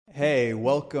Hey,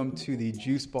 welcome to the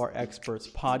Juice Bar Experts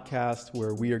podcast,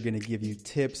 where we are going to give you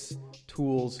tips,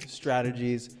 tools,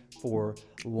 strategies for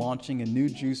launching a new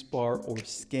juice bar or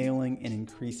scaling and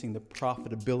increasing the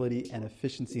profitability and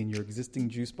efficiency in your existing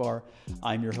juice bar.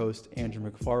 I'm your host, Andrew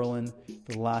McFarland.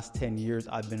 For the last 10 years,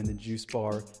 I've been in the juice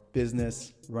bar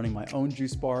business, running my own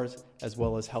juice bars, as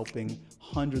well as helping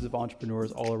hundreds of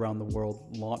entrepreneurs all around the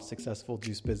world launch successful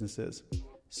juice businesses.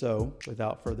 So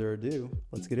without further ado,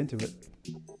 let's get into it.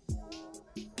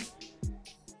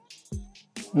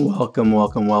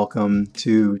 Welcome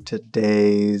to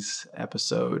today's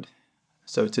episode.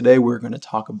 So today we're going to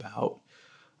talk about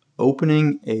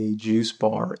opening a juice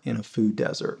bar in a food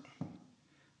desert.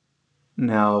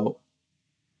 Now,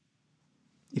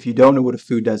 if you don't know what a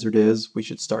food desert is, we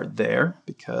should start there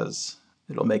because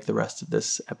it'll make the rest of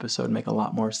this episode make a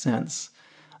lot more sense.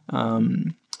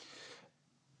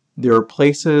 There are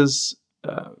places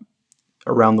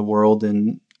around the world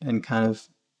and kind of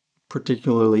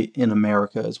particularly in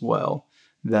America as well,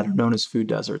 that are known as food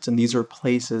deserts. And these are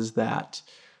places that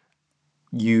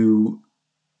you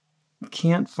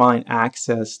can't find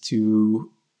access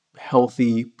to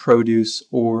healthy produce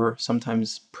or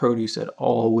sometimes produce at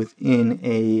all within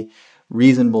a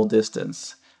reasonable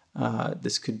distance.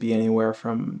 This could be anywhere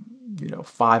from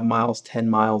 5 miles, 10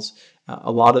 miles.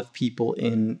 A lot of people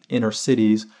in inner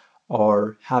cities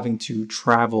are having to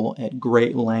travel at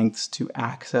great lengths to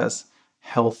access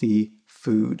healthy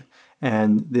food.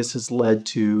 And this has led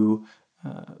to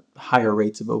higher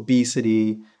rates of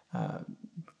obesity,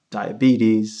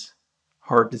 diabetes,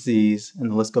 heart disease,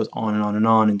 and the list goes on and on and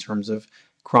on in terms of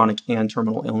chronic and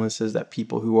terminal illnesses that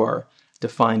people who are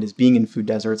defined as being in food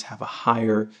deserts have a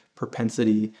higher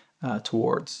propensity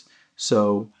towards.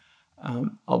 So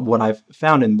what I've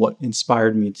found and what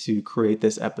inspired me to create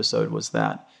this episode was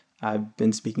that I've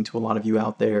been speaking to a lot of you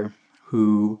out there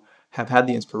who have had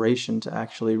the inspiration to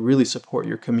actually really support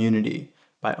your community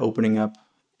by opening up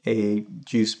a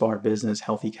juice bar business,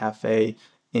 healthy cafe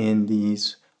in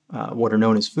these what are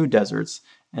known as food deserts.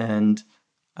 And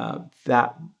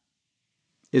that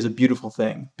is a beautiful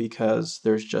thing because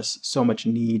there's just so much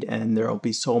need and there will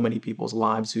be so many people's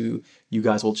lives who you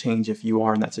guys will change if you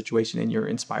are in that situation and you're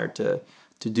inspired to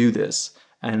do this.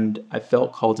 And I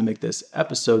felt called to make this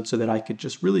episode so that I could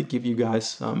just really give you guys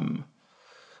some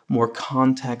more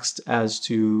context as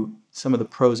to some of the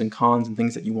pros and cons and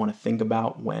things that you want to think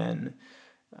about when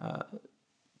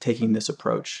taking this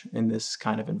approach in this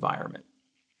kind of environment.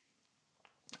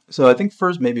 So I think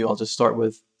first maybe I'll just start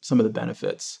with some of the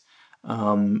benefits.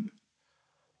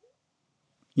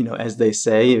 As they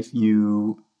say, if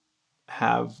you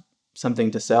have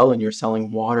something to sell and you're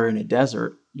selling water in a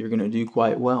desert, you're going to do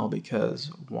quite well because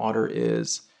water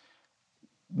is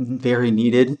very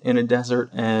needed in a desert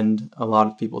and a lot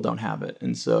of people don't have it.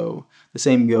 And so the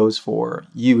same goes for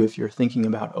you if you're thinking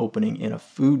about opening in a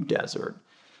food desert.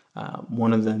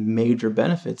 One of the major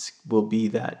benefits will be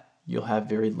that you'll have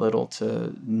very little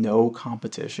to no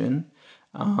competition.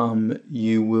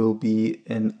 You will be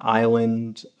an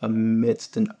island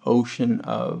amidst an ocean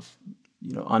of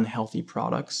unhealthy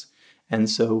products. And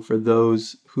so for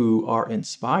those who are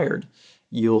inspired,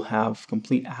 you'll have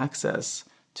complete access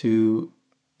to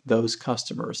those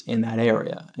customers in that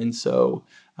area. And so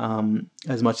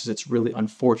as much as it's really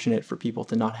unfortunate for people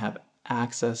to not have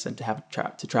access and to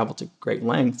have to travel to great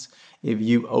lengths, if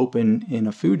you open in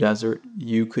a food desert,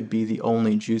 you could be the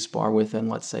only juice bar within,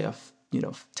 let's say, a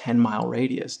 10-mile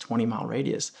radius, 20-mile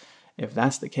radius. If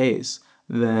that's the case,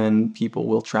 then people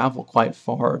will travel quite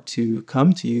far to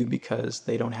come to you because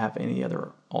they don't have any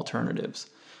other alternatives,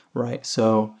 right?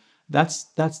 So that's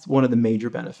one of the major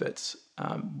benefits.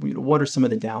 What are some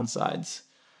of the downsides?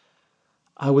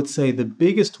 I would say the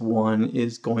biggest one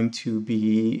is going to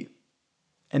be,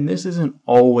 and this isn't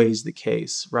always the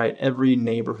case, right? Every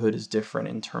neighborhood is different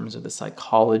in terms of the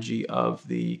psychology of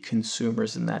the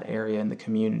consumers in that area and the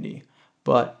community.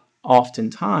 But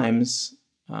oftentimes,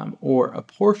 or a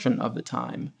portion of the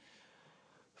time,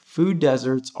 food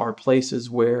deserts are places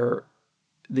where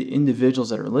the individuals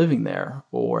that are living there,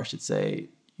 or I should say,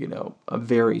 a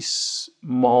very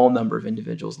small number of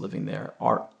individuals living there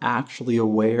are actually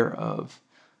aware of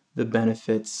the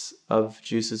benefits of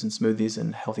juices and smoothies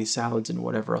and healthy salads and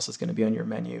whatever else is going to be on your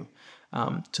menu,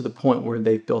 to the point where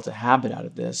they've built a habit out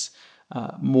of this.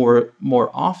 More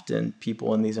often,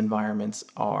 people in these environments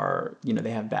are,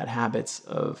 they have bad habits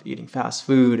of eating fast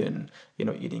food and,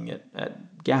 eating it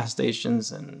at gas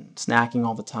stations and snacking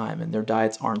all the time, and their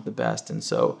diets aren't the best. And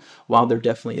so while there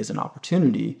definitely is an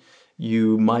opportunity,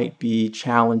 you might be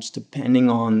challenged depending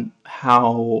on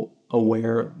how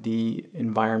aware the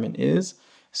environment is.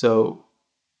 So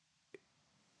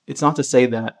it's not to say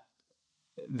that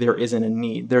there isn't a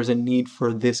need. There's a need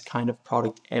for this kind of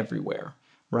product everywhere,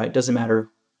 right? Doesn't matter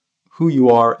who you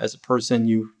are as a person,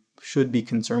 you should be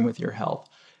concerned with your health.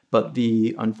 But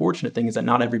the unfortunate thing is that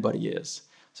not everybody is.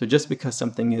 So just because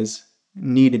something is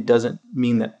needed doesn't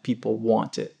mean that people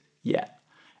want it yet.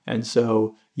 And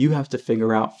so you have to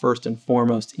figure out first and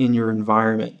foremost in your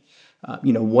environment,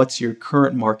 what's your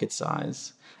current market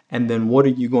size? And then what are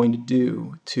you going to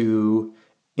do to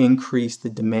increase the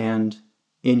demand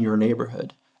in your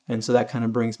neighborhood? And so that kind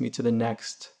of brings me to the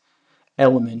next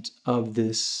element of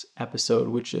this episode,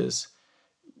 which is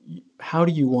how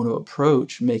do you want to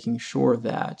approach making sure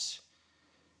that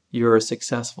you're as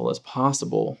successful as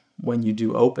possible when you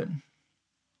do open?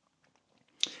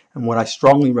 And what I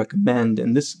strongly recommend,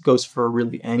 and this goes for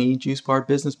really any juice bar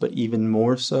business, but even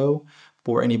more so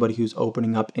for anybody who's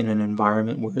opening up in an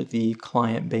environment where the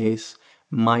client base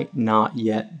might not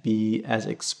yet be as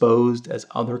exposed as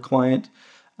other client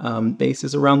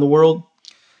bases around the world,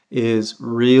 is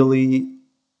really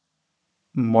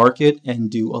market and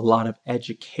do a lot of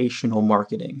educational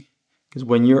marketing. Because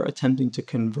when you're attempting to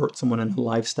convert someone in a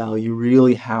lifestyle, you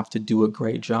really have to do a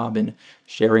great job in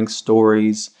sharing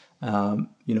stories,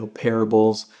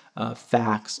 parables,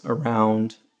 facts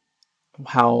around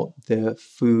how the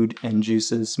food and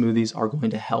juices, smoothies are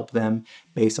going to help them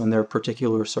based on their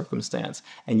particular circumstance.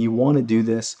 And you want to do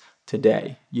this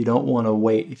today. You don't want to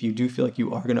wait. If you do feel like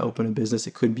you are going to open a business,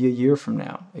 it could be a year from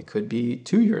now. It could be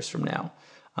 2 years from now.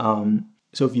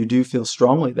 So if you do feel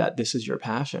strongly that this is your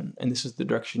passion and this is the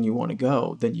direction you want to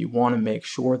go, then you want to make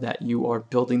sure that you are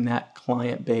building that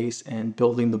client base and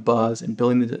building the buzz and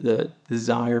building the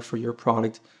desire for your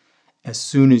product as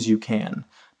soon as you can.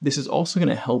 This is also going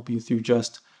to help you through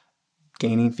just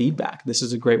gaining feedback. This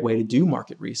is a great way to do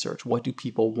market research. What do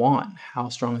people want? How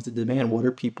strong is the demand? What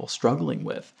are people struggling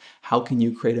with? How can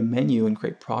you create a menu and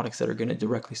create products that are going to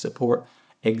directly support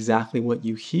exactly what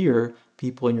you hear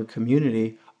people in your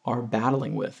community are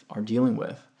battling with, are dealing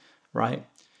with, right?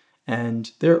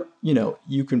 And there,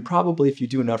 you can probably, if you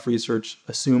do enough research,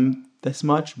 assume this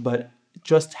much, but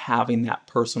just having that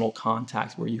personal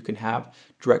contact where you can have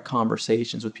direct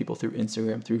conversations with people through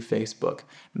Instagram, through Facebook,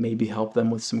 maybe help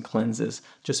them with some cleanses,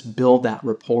 just build that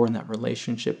rapport and that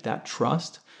relationship, that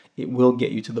trust. It will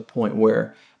get you to the point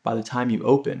where by the time you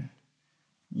open,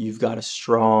 you've got a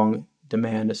strong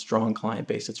demand, a strong client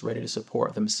base that's ready to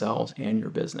support themselves and your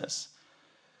business.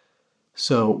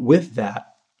 So with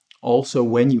that, also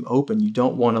when you open, you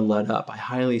don't want to let up. I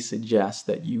highly suggest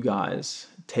that you guys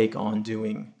take on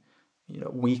doing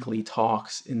weekly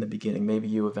talks in the beginning. Maybe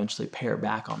you eventually pare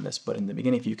back on this, but in the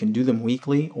beginning, if you can do them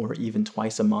weekly or even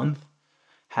twice a month,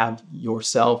 have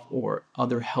yourself or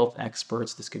other health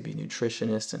experts, this could be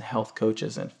nutritionists and health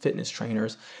coaches and fitness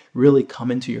trainers, really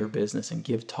come into your business and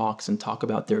give talks and talk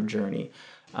about their journey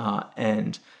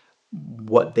and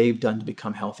what they've done to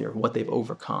become healthier, what they've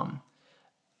overcome,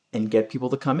 and get people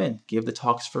to come in, give the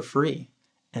talks for free,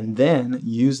 and then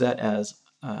use that as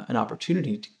an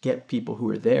opportunity to get people who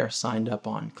are there signed up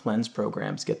on cleanse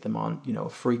programs, get them on, a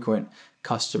frequent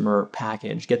customer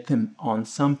package, get them on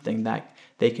something that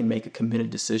they can make a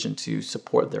committed decision to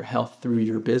support their health through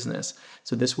your business.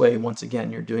 So this way, once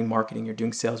again, you're doing marketing, you're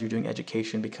doing sales, you're doing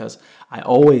education, because I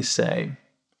always say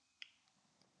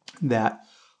that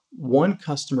one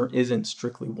customer isn't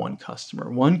strictly one customer.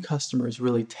 One customer is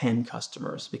really 10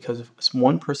 customers, because if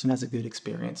one person has a good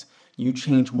experience, you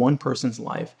change one person's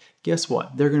life, guess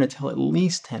what? They're going to tell at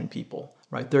least 10 people,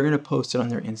 right? They're going to post it on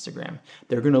their Instagram.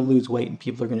 They're going to lose weight and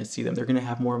people are going to see them. They're going to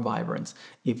have more vibrance.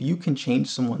 If you can change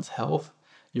someone's health,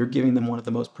 you're giving them one of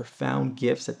the most profound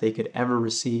gifts that they could ever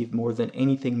receive. More than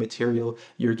anything material,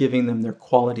 you're giving them their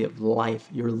quality of life.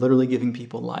 You're literally giving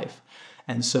people life.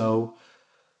 And so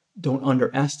don't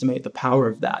underestimate the power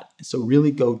of that. So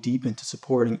really go deep into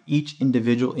supporting each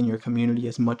individual in your community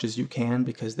as much as you can,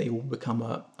 because they will become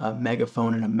a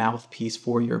megaphone and a mouthpiece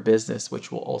for your business, which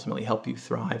will ultimately help you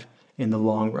thrive in the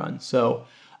long run. So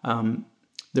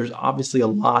there's obviously a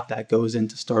lot that goes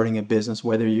into starting a business,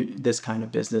 whether you this kind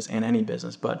of business and any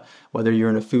business, but whether you're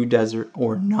in a food desert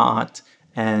or not.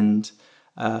 And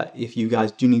if you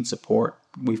guys do need support,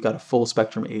 we've got a full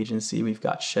spectrum agency. We've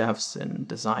got chefs and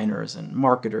designers and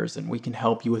marketers, and we can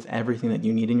help you with everything that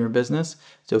you need in your business.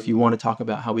 So if you want to talk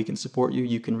about how we can support you,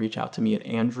 you can reach out to me at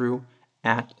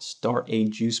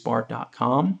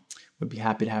andrew@startajuicebar.com. We'd be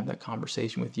happy to have that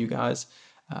conversation with you guys.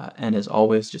 And as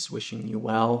always, just wishing you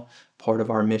well. Part of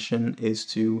our mission is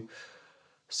to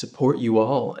support you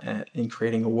all in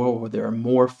creating a world where there are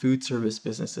more food service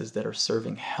businesses that are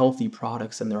serving healthy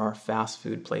products than there are fast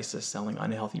food places selling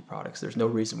unhealthy products. There's no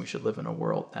reason we should live in a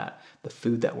world that the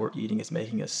food that we're eating is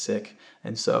making us sick.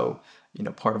 And so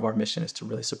part of our mission is to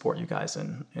really support you guys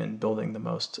in building the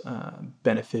most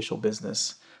beneficial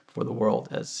business for the world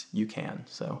as you can.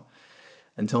 So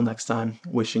until next time,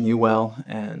 wishing you well,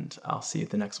 and I'll see you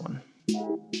at the next one.